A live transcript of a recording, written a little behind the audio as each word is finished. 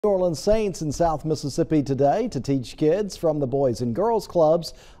New Orleans Saints in South Mississippi today to teach kids from the Boys and Girls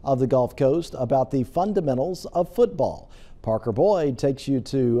Clubs of the Gulf Coast about the fundamentals of football. Parker Boyd takes you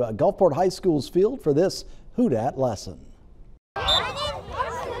to Gulfport High School's field for this Who Dat lesson.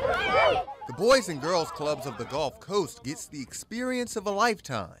 The Boys and Girls Clubs of the Gulf Coast gets the experience of a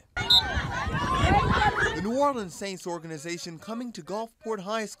lifetime. The New Orleans Saints organization coming to Gulfport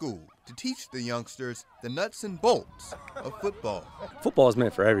High School to teach the youngsters the nuts and bolts of football. Football is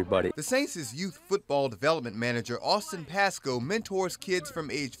meant for everybody. The Saints' youth football development manager, Austin Pasco, mentors kids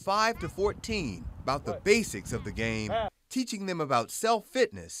from age 5 to 14 about the basics of the game, teaching them about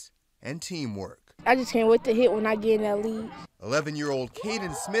self-fitness and teamwork. I just can't wait to hit when I get in that league. 11-year-old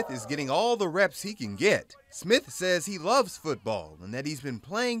Caden Smith is getting all the reps he can get. Smith says he loves football and that he's been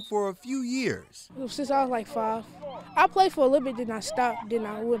playing for a few years. Since I was like 5. I played for a little bit, then I stopped, then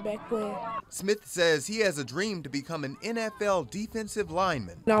I went back playing. Smith says he has a dream to become an NFL defensive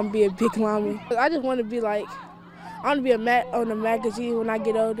lineman. I'm going to be a big lineman. I just want to be like, I want to be on a magazine when I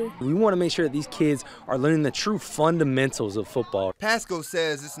get older. We want to make sure that these kids are learning the true fundamentals of football. Pasco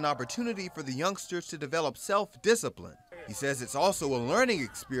says it's an opportunity for the youngsters to develop self-discipline. He says it's also a learning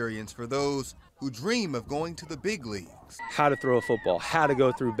experience for those who dream of going to the big leagues. How to throw a football, how to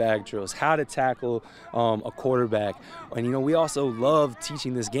go through bag drills, how to tackle a quarterback. And you know, we also love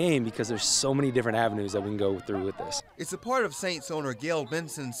teaching this game because there's so many different avenues that we can go through with this. It's a part of Saints owner Gail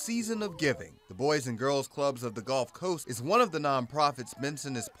Benson's Season of Giving. The Boys and Girls Clubs of the Gulf Coast is one of the nonprofits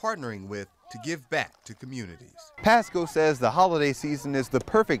Benson is partnering with to give back to communities. Pasco says the holiday season is the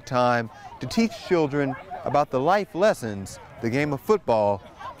perfect time to teach children about the life lessons the game of football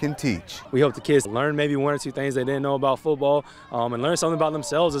can teach. We hope the kids learn maybe one or two things they didn't know about football and learn something about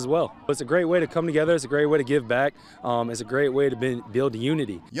themselves as well. It's a great way to come together. It's a great way to give back. It's a great way to build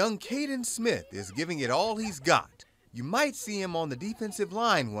unity. Young Caden Smith is giving it all he's got. You might see him on the defensive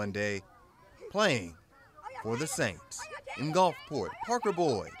line one day playing for the Saints. In Gulfport, Parker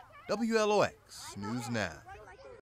Boyd, WLOX News Now.